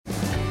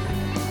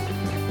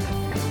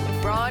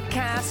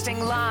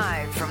Broadcasting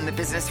live from the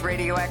Business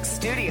Radio X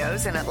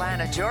studios in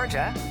Atlanta,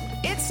 Georgia,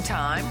 it's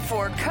time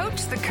for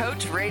Coach the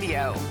Coach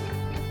Radio.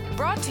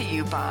 Brought to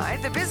you by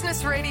the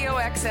Business Radio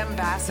X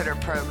Ambassador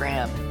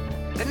Program,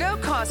 the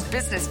no-cost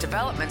business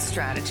development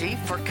strategy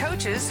for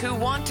coaches who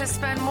want to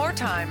spend more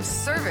time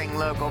serving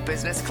local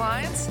business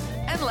clients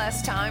and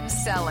less time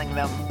selling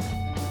them.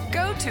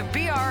 Go to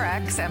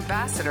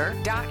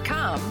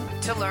brxambassador.com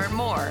to learn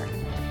more.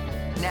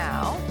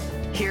 Now,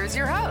 here's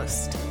your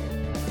host.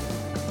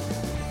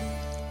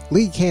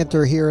 Lee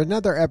Cantor here,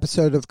 another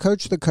episode of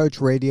Coach the Coach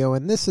Radio,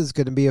 and this is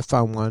going to be a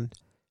fun one.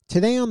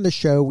 Today on the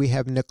show, we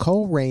have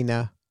Nicole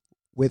Reyna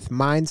with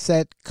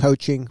Mindset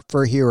Coaching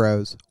for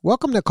Heroes.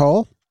 Welcome,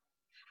 Nicole.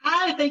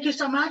 Hi, thank you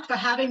so much for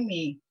having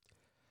me.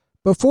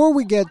 Before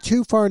we get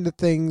too far into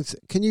things,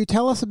 can you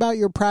tell us about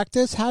your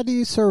practice? How do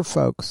you serve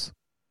folks?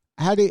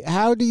 How do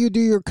you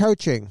do your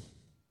coaching?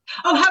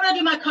 Oh, how do I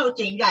do my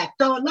coaching? Yes.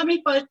 So let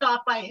me first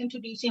start by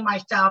introducing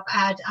myself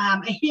as a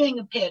hearing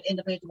impaired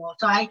individual.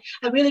 So I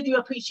really do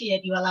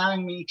appreciate you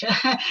allowing me to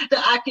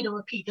ask you to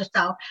repeat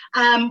yourself.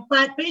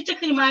 But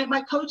basically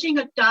my coaching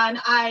is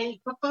done. I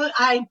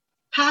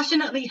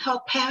passionately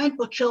help parents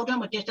with children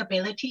with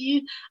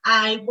disabilities.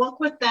 I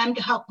work with them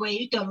to help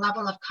raise their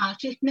level of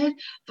consciousness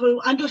through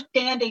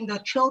understanding the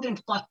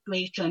children's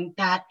frustration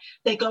that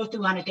they go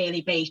through on a daily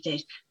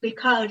basis.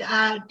 Because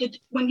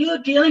when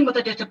you're dealing with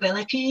a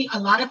disability, a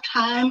lot of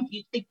times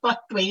the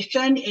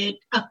frustration, it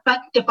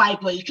affects the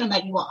vibration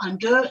that you are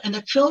under, and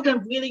the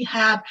children really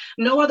have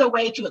no other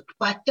way to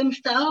express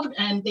themselves,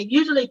 and they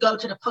usually go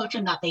to the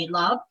person that they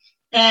love.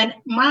 And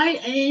my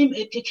aim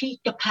is to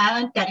teach the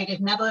parents that it is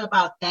never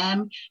about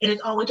them. It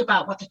is always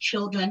about what the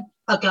children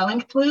are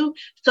going through.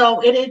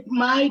 So it is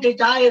my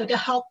desire to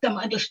help them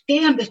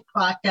understand this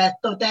process.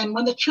 So then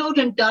when the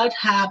children does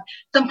have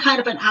some kind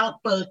of an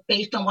outburst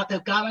based on what they're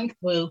going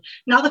through,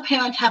 now the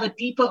parents have a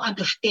deeper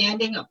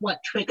understanding of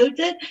what triggers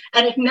it.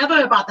 And it's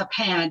never about the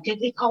parent.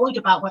 It's always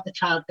about what the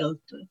child goes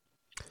through.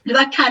 So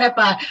that's kind of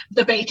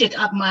the basis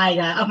of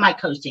my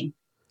coaching.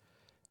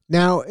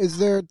 Now, is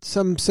there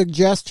some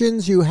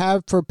suggestions you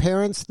have for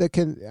parents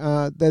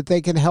that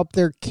they can help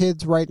their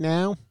kids right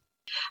now?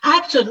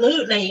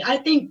 Absolutely. I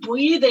think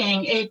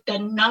breathing is the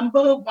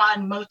number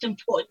one most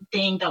important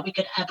thing that we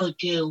could ever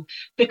do,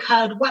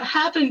 because what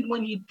happens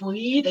when you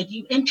breathe is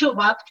you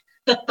interrupt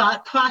the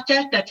thought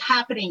process that's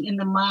happening in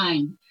the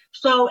mind.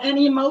 So an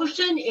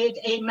emotion is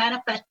a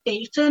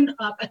manifestation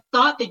of a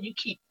thought that you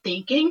keep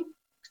thinking.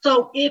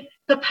 So if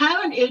the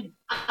parent is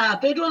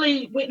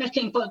visually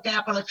witnessing, for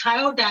example, a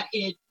child that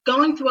is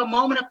going through a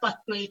moment of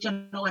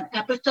frustration or an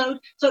episode,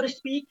 so to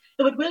speak,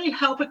 it would really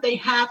help if they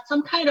have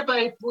some kind of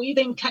a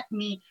breathing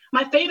technique.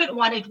 My favorite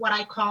one is what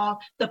I call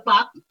the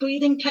box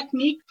breathing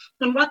technique.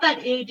 And what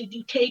that is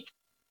you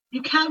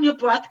count your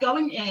breath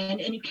going in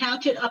and you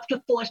count it up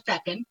to 4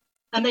 seconds,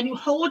 and then you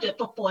hold it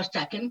for 4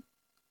 seconds.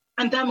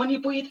 And then when you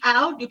breathe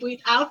out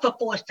for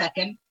 4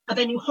 seconds, and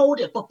then you hold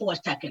it for 4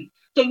 seconds.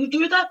 So you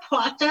do that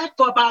process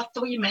for about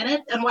 3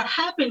 minutes, and what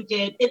happens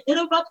is it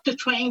interrupts the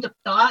train of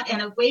thought and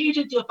it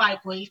raises your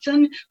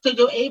vibration, so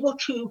you're able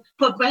to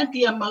prevent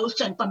the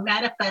emotion from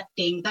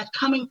manifesting that's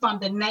coming from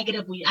the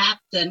negative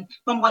reaction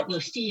from what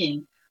you're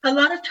seeing. A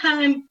lot of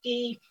times,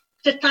 the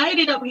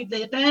society that we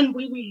live in,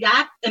 we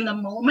react in the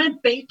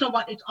moment based on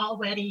what is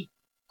already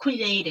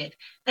created.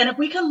 And if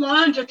we can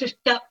learn just to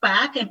step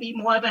back and be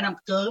more of an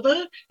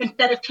observer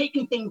instead of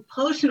taking things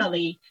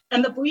personally,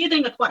 and the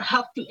breathing is what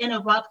helps to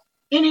interrupt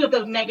any of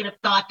those negative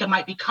thoughts that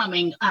might be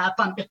coming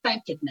from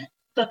defensiveness.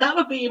 So that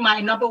would be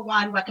my number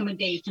one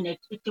recommendation, is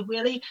to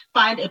really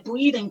find a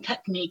breathing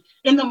technique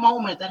in the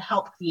moment that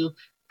helps you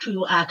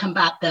to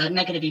combat the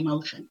negative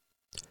emotion.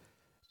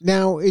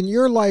 Now, in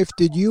your life,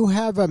 did you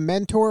have a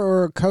mentor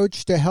or a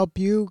coach to help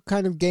you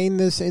kind of gain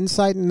this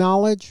insight and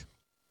knowledge?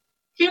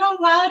 You know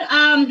what?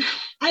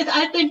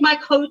 I think my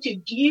coach is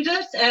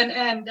Jesus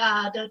and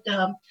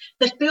the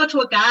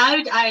spiritual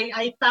guide.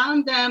 I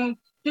found them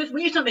just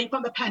recently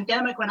from the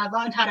pandemic when I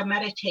learned how to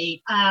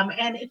meditate.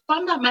 And it's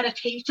from that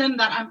meditation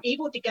that I'm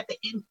able to get the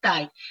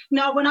insight.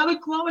 Now, when I was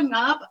growing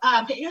up,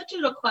 to answer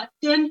your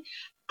question,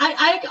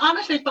 I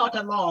honestly felt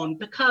alone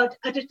because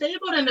a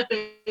disabled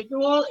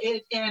individual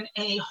is in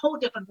a whole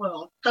different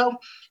world. So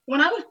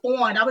when I was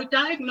born, I was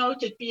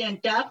diagnosed as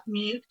being deaf,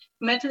 mute,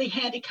 mentally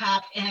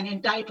handicapped, and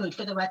in diapers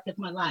for the rest of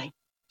my life.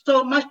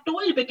 So my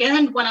story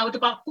began when I was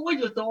about 4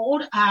 years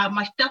old.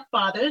 My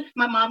stepfather,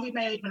 my mom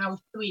remarried when I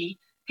was 3.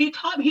 He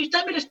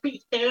sent me to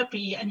speech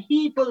therapy, and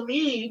he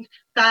believed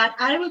that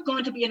I was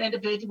going to be an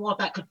individual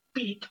that could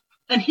speak.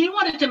 And he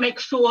wanted to make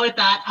sure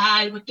that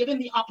I was given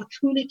the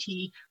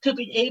opportunity to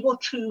be able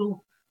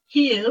to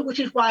hear, which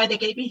is why they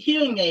gave me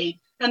hearing aids,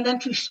 and then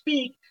to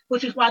speak,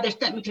 which is why they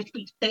sent me to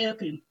speech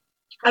therapy.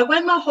 I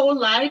went my whole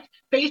life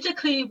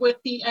basically with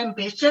the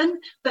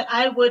ambition that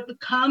I would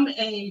become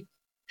a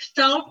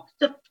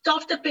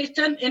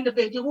self-sufficient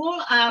individual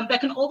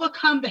that can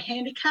overcome the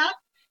handicap.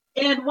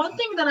 And one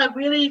thing that I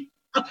really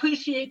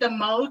appreciate the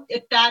most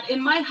is that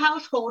in my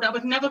household, I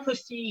was never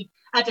perceived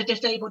as a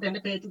disabled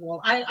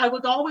individual. I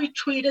was always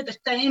treated the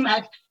same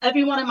as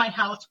everyone in my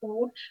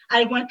household.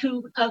 I went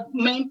to a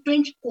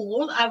mainstream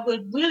school. I was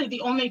really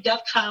the only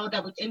deaf child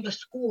that was in the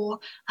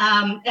school.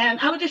 And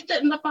I would just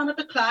sit in the front of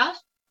the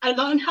class. I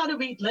learned how to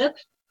read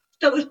lips.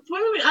 So it was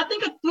through, I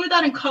think it's through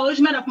that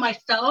encouragement of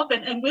myself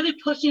and really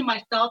pushing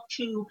myself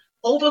to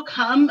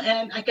overcome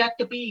and I got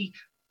to be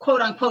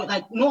quote unquote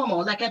like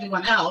normal, like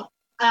everyone else.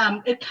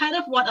 It's kind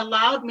of what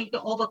allowed me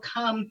to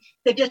overcome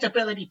the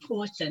disability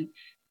portion.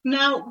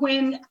 Now,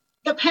 when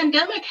the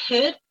pandemic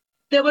hit,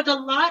 there was a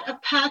lot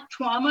of past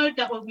trauma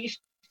that were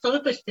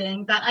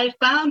resurfacing that I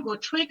found were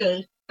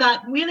triggers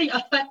that really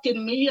affected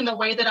me in the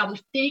way that I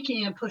was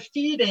thinking and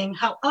perceiving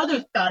how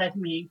others thought of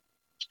me.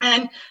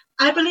 And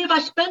I believe I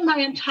spent my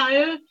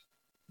entire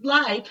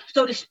life,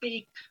 so to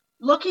speak,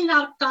 looking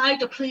outside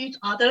to please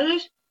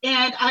others.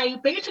 And I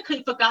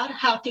basically forgot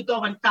how to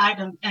go inside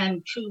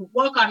and to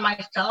work on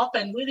myself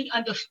and really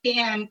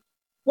understand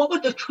what were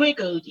the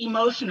triggers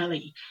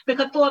emotionally.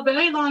 Because for a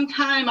very long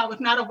time, I was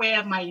not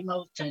aware of my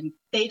emotions.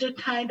 They just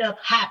kind of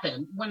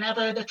happened.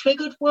 Whenever the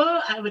triggers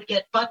were, I would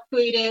get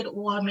frustrated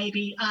or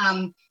maybe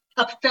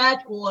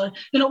upset or,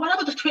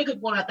 whatever the triggers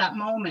were at that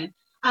moment.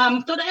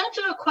 So to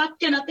answer your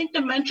question, I think the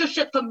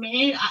mentorship for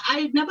me,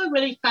 I never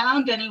really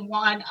found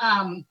anyone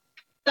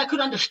that could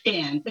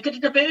understand because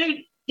it's a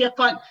very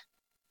different.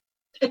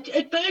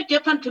 It's very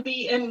different to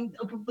be in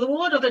the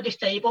world of the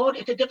disabled.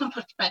 It's a different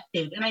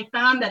perspective. And I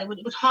found that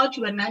it was hard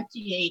to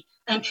enunciate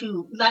and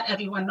to let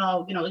everyone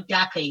know,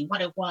 exactly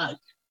what it was.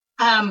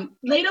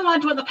 Later on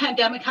during the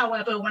pandemic,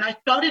 however, when I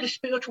started a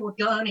spiritual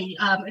journey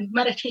in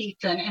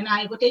meditation and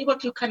I was able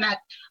to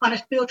connect on a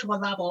spiritual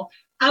level,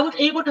 I was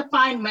able to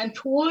find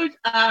mentors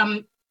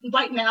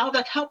right now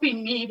that's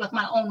helping me with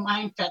my own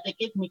mindset that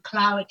gives me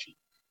clarity.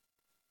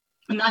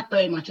 And that's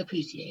very much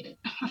appreciated.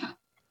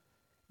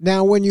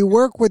 Now, when you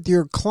work with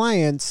your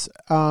clients,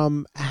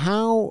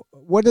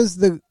 what is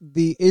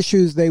the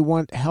issues they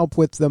want help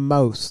with the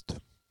most?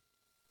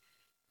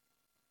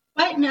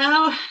 Right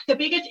now, the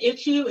biggest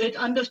issue is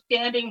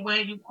understanding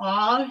where you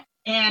are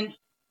and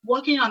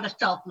working on the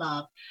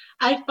self-love.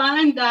 I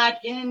find that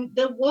in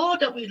the world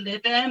that we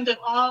live in, there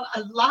are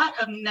a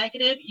lot of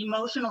negative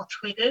emotional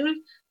triggers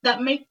that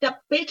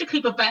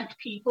basically prevent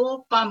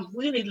people from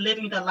really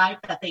living the life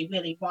that they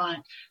really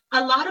want.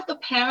 A lot of the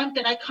parents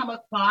that I come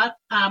across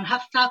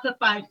have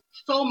sacrificed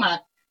so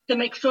much to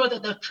make sure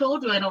that their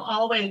children are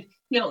always,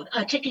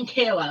 taken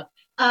care of.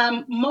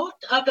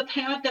 Most of the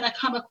parents that I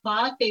come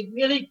across, they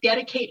really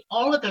dedicate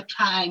all of their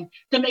time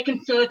to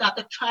making sure that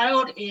the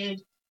child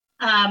is,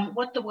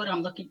 what's the word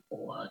I'm looking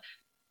for?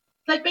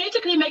 Like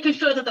basically making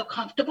sure that they're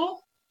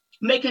comfortable,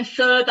 making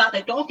sure that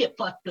they don't get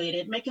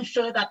frustrated, making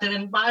sure that their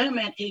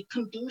environment is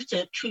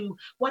conducive to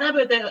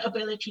whatever their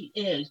ability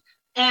is.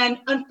 And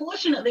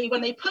unfortunately,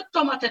 when they put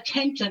so much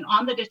attention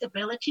on the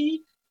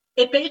disability,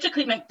 it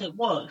basically makes it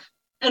worse.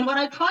 And what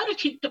I try to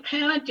teach the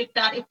parents is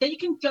that if they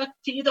can just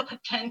see the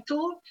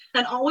potential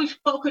and always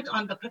focus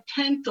on the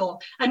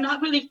potential and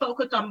not really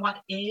focus on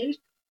what is,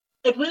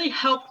 it really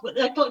helps with,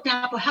 like, for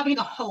example, having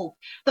the hope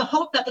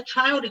that the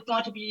child is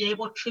going to be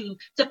able to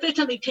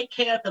sufficiently take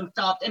care of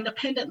themselves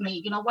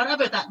independently,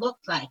 whatever that looks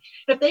like.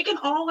 If they can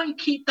always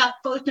keep that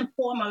first and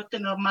foremost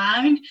in their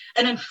mind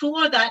and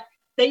ensure that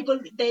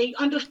they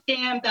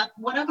understand that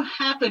whatever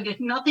happened is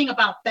nothing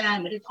about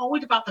them. It is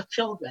always about the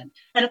children.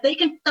 And if they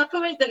can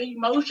separate their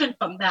emotion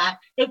from that,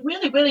 it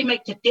really, really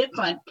makes a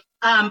difference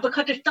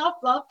because the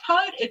self-love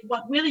part is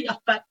what really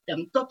affects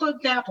them. So, for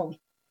example,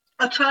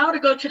 a child to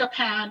go to the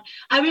parent.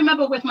 I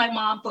remember with my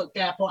mom, for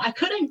example, I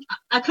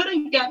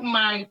couldn't get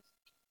my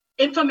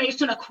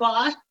information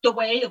across the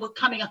way it was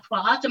coming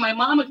across, and my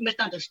mom was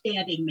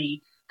misunderstanding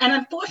me. And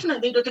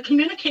unfortunately, there's a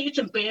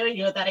communication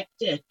barrier that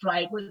exists,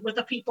 right, with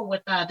the people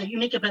with the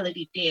unique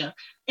ability there.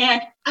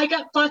 And I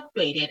got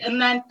frustrated.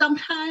 And then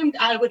sometimes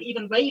I would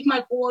even raise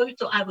my voice,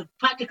 or I would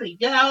practically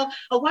yell,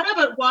 or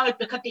whatever it was,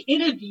 because the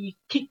energy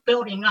keeps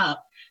building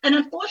up. And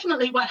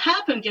unfortunately, what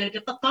happened is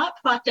the thought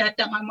process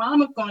that my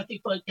mom was going through,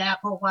 for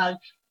example, was,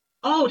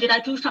 oh, did I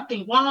do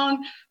something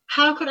wrong?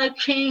 How could I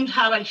change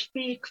how I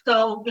speak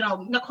so,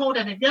 Nicole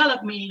doesn't yell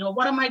at me, or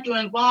what am I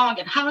doing wrong?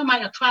 And how am I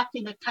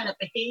attracting this kind of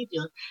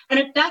behavior? And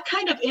it's that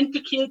kind of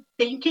insecure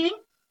thinking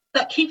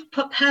that keeps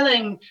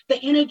propelling the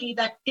energy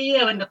that's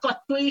there and the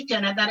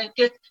frustration, and that it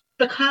just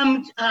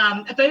becomes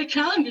a very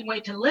challenging way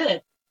to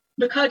live.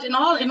 Because in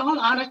all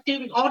honesty,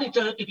 we all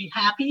deserve to be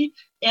happy,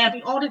 and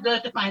we all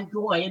deserve to find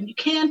joy. And you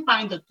can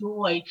find the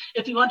joy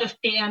if you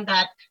understand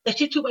that the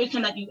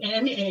situation that you're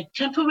in is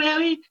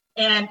temporary,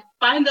 and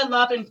find the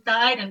love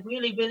inside and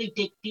really, really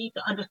dig deep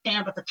to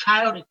understand what the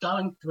child is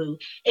going through.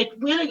 It's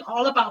really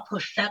all about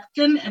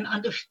perception and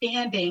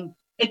understanding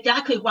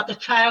exactly what the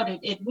child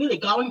is really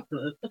going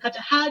through, because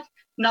it has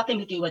nothing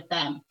to do with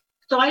them.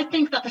 So I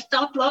think that the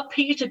self-love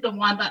piece is the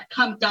one that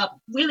comes up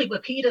really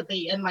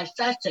repeatedly in my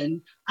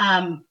session,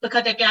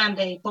 because again,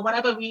 for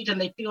whatever reason,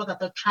 they feel that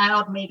the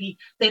child, maybe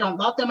they don't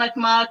love them as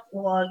much,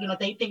 or,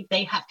 they think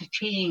they have to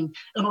change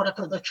in order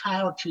for the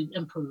child to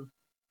improve.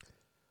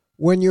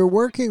 When you're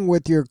working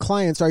with your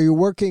clients, are you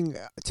working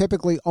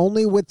typically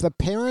only with the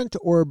parent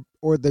or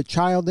the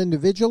child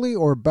individually,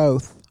 or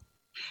both?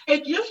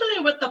 It's usually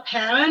with the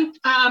parent.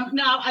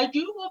 Now, I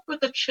do work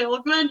with the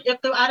children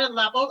if they're at a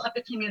level of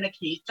the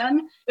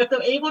communication, if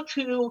they're able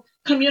to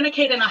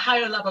communicate in a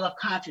higher level of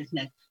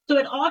consciousness. So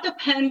it all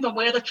depends on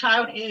where the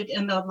child is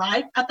in their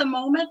life at the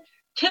moment.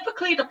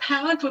 Typically, the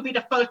parents would be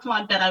the first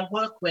one that I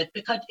work with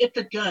because it's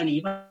a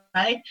journey,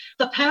 right?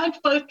 The parents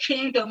first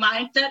change their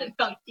mindset and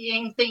start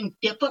seeing things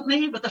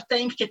differently with the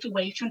same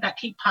situation that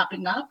keep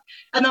popping up.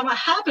 And then what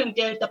happens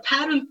is the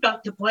patterns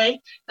start to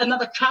break and then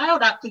the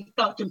child actually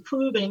starts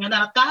improving. And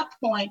then at that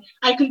point,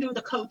 I can do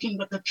the coaching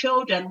with the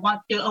children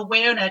once their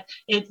awareness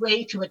is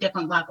raised to a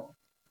different level.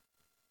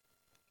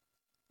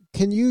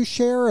 Can you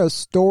share a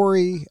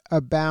story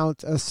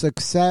about a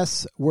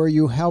success where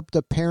you helped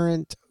a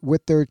parent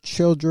with their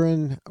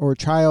children or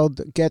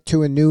child get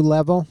to a new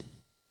level?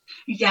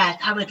 Yes,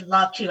 I would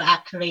love to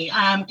actually.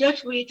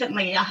 Just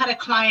recently, I had a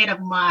client of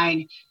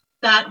mine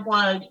that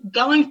was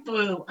going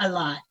through a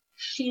lot.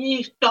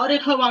 She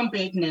started her own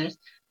business,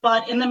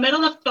 but in the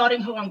middle of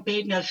starting her own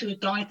business, she was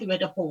going through a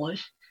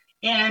divorce.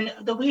 And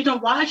the reason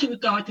why she was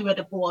going through a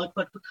divorce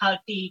was because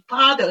the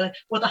father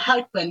or the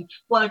husband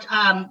was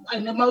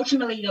an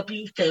emotionally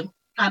abusive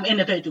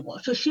individual.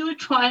 So she was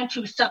trying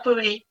to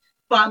separate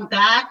from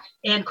that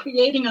and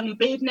creating a new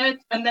business.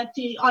 And then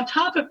she, on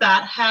top of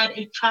that, had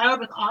a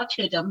child with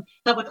autism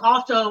that was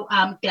also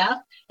deaf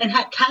and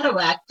had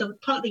cataract, so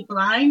partly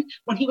blind.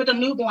 When he was a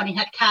newborn, he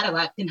had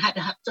cataract and had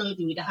to have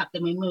surgery to have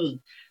them removed.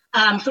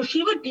 So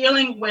she was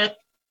dealing with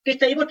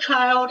disabled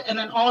child and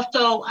then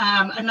also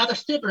another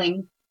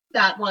sibling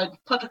that was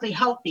perfectly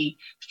healthy.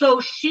 So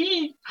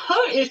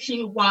her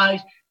issue was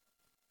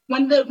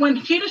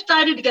when she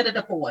decided to get a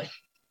divorce.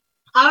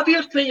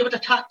 Obviously, it was a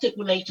toxic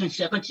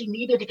relationship, and she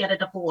needed to get a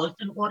divorce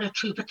in order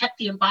to protect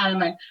the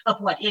environment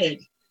of what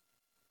is.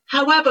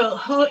 However,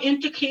 her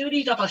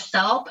insecurities of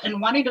herself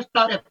and wanting to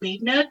start a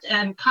business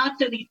and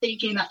constantly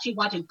thinking that she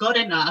wasn't good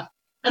enough,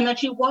 and that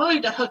she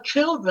worried that her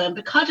children,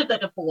 because of the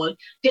divorce,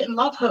 didn't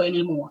love her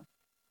anymore.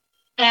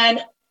 And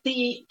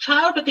the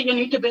child with the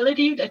unique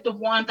abilities is the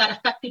one that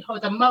affected her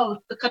the most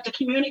because the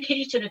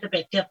communication is a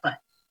bit different.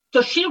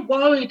 So she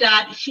worried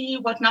that she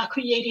was not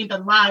creating the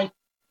life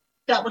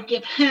that would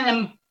give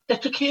him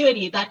the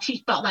security that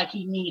she felt like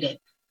he needed.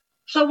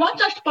 So once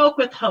I spoke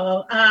with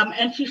her,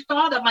 and she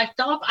saw that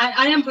myself,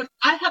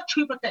 I have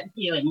 2%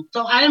 hearing,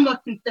 so I am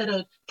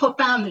considered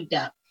profoundly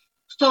deaf.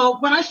 So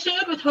when I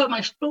shared with her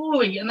my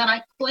story, and then I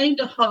explained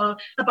to her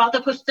about the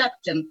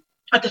perception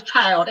of the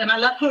child, and I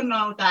let her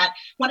know that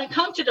when it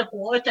comes to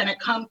divorce and it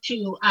comes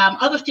to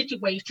other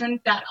situations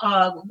that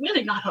are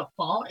really not her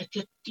fault, it's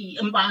just the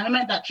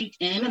environment that she's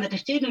in and the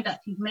decisions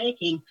that she's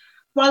making.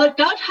 While it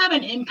does have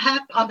an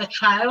impact on the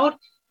child,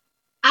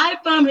 I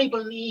firmly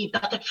believe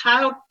that the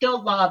child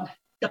still loves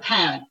the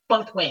parent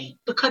both ways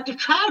because the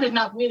child is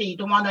not really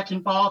the one that's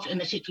involved in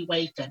the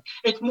situation.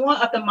 It's more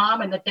of the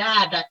mom and the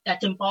dad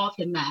that's involved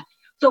in that.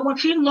 So when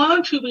she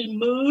learned to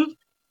remove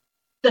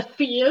the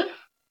fear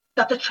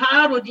that the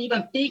child was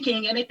even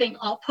thinking anything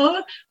of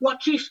her,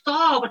 what she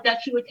saw was that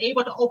she was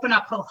able to open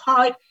up her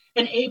heart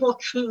and able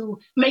to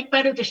make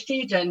better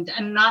decisions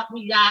and not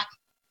react,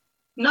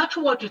 not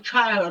towards the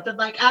child, but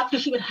like after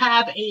she would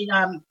have a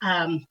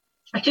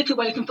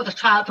situation for the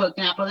child, for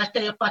example, let's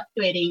say a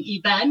frustrating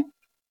event,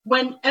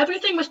 when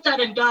everything was said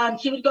and done,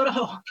 she would go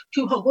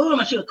to her room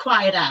and she would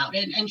cry it out,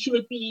 and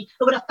it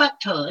would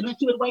affect her, and then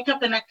she would wake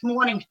up the next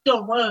morning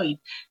still worried.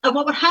 And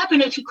what would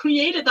happen is she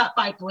created that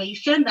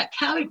vibration that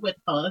carried with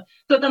her,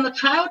 so then the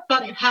child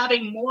started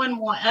having more and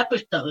more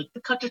episodes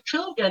because the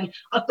children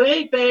are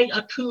very, very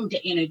attuned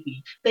to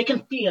energy. They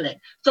can feel it.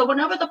 So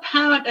whenever the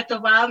parent that's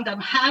around them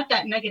has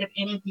that negative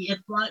energy, it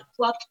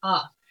flucks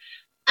off.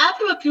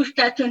 After a few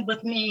sessions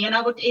with me, and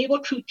I was able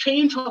to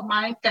change her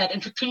mindset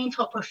and to change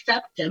her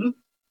perception.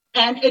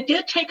 And it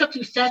did take a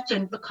few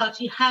sessions because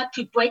she had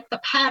to break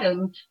the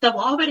patterns that were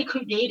already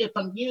created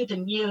from years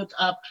and years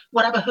of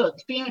whatever her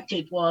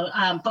experiences were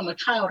from a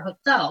child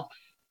herself.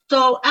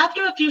 So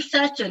after a few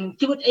sessions,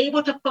 she was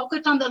able to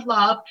focus on the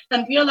love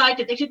and realize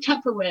that this is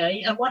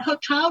temporary. And what her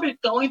child is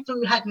going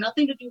through had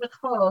nothing to do with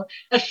her.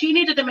 And she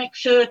needed to make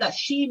sure that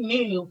she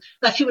knew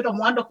that she was a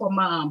wonderful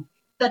mom.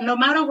 That no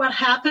matter what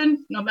happened,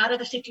 no matter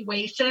the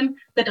situation,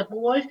 the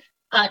divorce,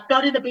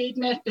 starting the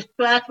business, the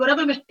stress,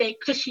 whatever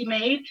mistakes that she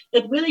made,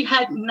 it really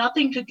had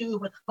nothing to do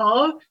with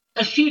her.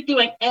 And she's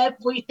doing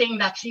everything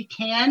that she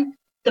can,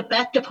 the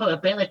best of her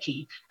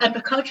ability. And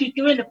because she's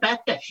doing the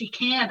best that she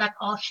can, that's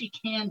all she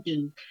can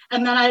do.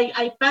 And then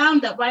I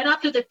found that right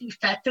after the few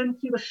sessions,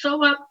 she would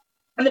show up.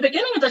 In the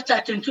beginning of the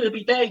session, she would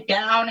be very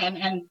down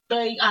and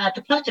very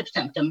depressive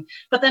symptoms.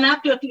 But then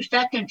after a few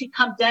sessions, she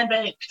comes in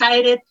very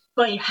excited,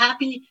 very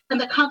happy,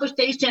 and the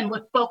conversation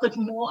would focus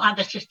more on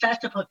the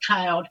success of her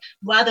child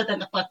rather than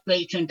the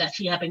frustration that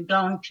she had been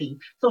going to.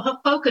 So her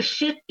focus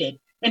shifted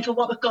into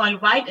what was going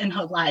right in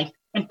her life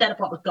instead of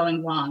what was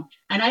going wrong.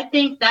 And I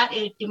think that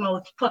is the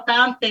most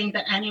profound thing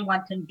that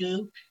anyone can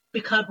do,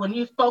 because when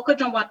you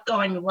focus on what's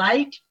going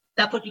right,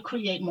 that's what you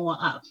create more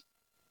of.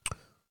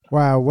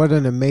 Wow, what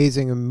an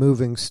amazing and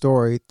moving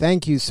story.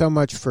 Thank you so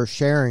much for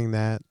sharing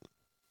that.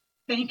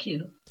 Thank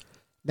you.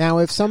 Now,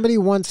 if somebody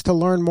wants to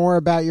learn more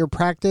about your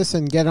practice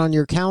and get on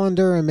your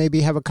calendar and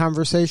maybe have a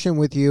conversation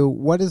with you,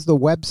 what is the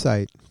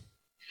website?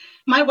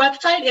 My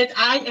website is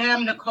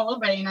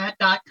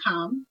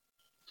IamNicoleRayna.com.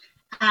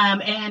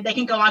 And they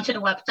can go onto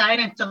the website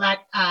and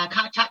select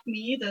contact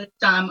me. There's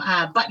some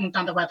buttons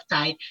on the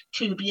website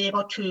to be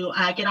able to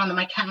get on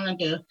my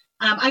calendar.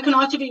 I can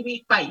also be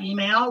reached by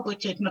email,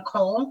 which is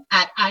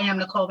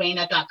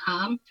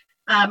Nicole@IamNicoleRayna.com.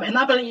 And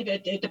I believe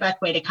it's the best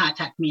way to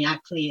contact me,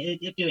 actually,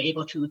 if you're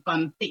able to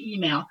from the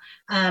email.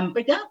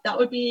 But yeah, that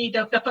would be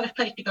the first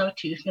place to go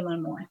to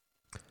learn more.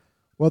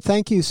 Well,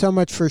 thank you so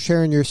much for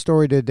sharing your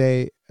story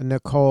today,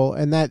 Nicole.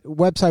 And that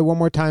website, one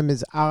more time,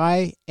 is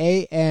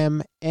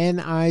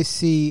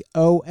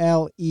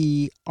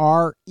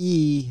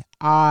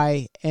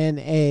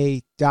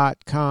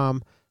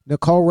IamNicoleReina.com.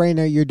 Nicole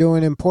Rayna, you're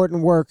doing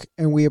important work,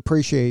 and we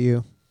appreciate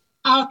you.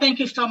 Oh, thank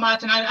you so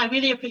much. And I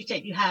really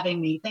appreciate you having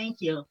me. Thank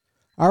you.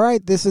 All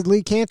right, this is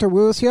Lee Cantor.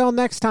 We'll see you all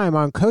next time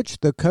on Coach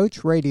the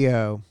Coach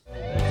Radio.